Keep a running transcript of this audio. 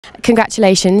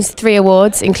Congratulations, 3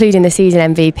 awards, including the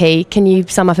season MVP. Can you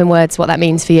sum up in words what that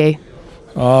means for you?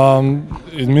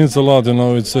 It means a lot, you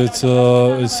know. It's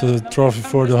a trophy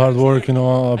for the hard work, you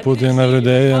know, I put in every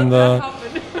day and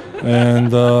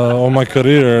all my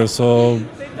career. So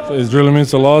it really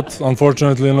means a lot.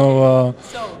 Unfortunately, you know,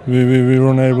 we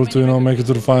weren't able to, you know, make it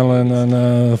to the final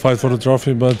and fight for the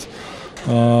trophy. But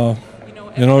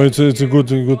you know, it's a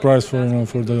good prize for, you know,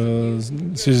 for the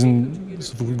season,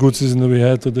 good season that we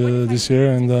had this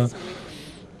year, and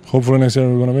hopefully next year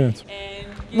we're going to win it.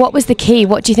 What was the key?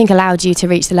 What do you think allowed you to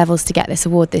reach the levels to get this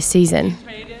award this season?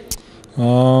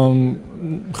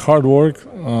 Hard work.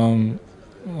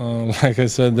 Like I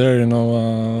said there, you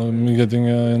know, me getting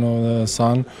you know, the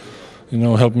sun, you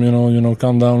know, helped me, you know,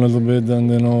 calm down a little bit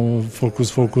and, you know,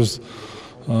 focus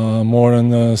more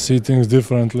and see things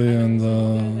differently and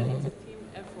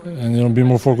you know, be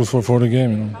more focused for the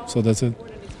game, you know. So that's it.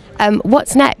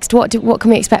 What's next? What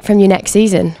can we expect from you next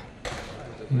season?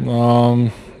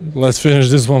 Let's finish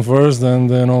this one first, and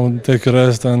you know, take a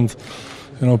rest and,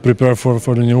 you know, prepare for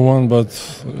the new one.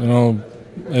 But you know,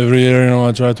 every year, you know,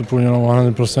 I try to put, you know,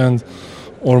 100%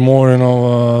 or more, you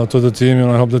know, to the team. You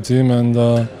know, help the team, and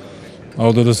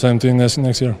I'll do the same thing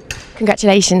next year.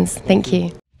 Congratulations! Thank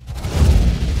you.